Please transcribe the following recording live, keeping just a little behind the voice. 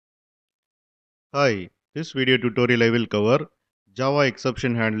Hi, this video tutorial I will cover Java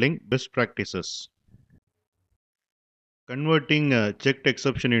exception handling best practices. Converting checked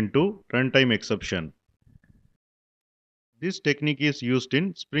exception into runtime exception. This technique is used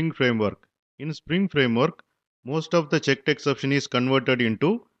in Spring Framework. In Spring Framework, most of the checked exception is converted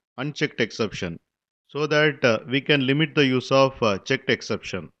into unchecked exception so that we can limit the use of checked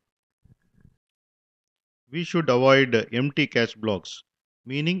exception. We should avoid empty catch blocks,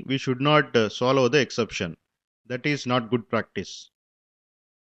 meaning we should not swallow the exception. That is not good practice.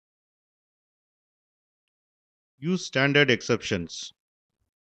 Use standard exceptions.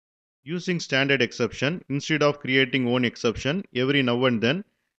 Using standard exception instead of creating own exception every now and then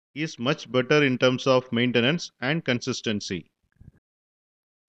is much better in terms of maintenance and consistency.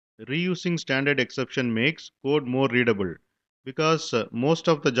 Reusing standard exception makes code more readable because most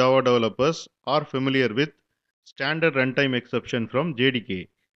of the Java developers are familiar with standard runtime exception from JDK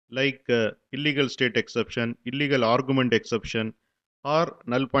like illegal state exception, illegal argument exception or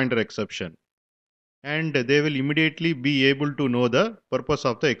null pointer exception, and they will immediately be able to know the purpose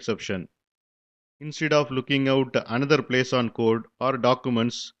of the exception instead of looking out another place on code or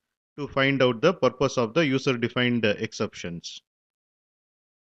documents to find out the purpose of the user defined exceptions.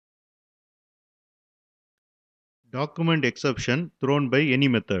 Document exception thrown by any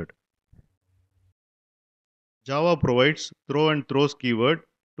method. Java provides throw and throws keyword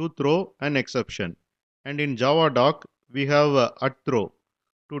to throw an exception, and in Java doc we have @throw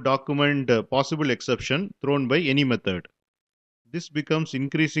to document possible exception thrown by any method. This becomes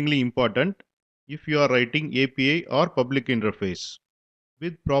increasingly important if you are writing API or public interface.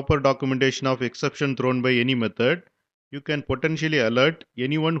 With proper documentation of exception thrown by any method, you can potentially alert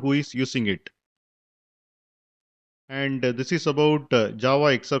anyone who is using it. And this is about Java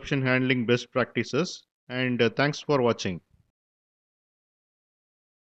exception handling best practices. And thanks for watching.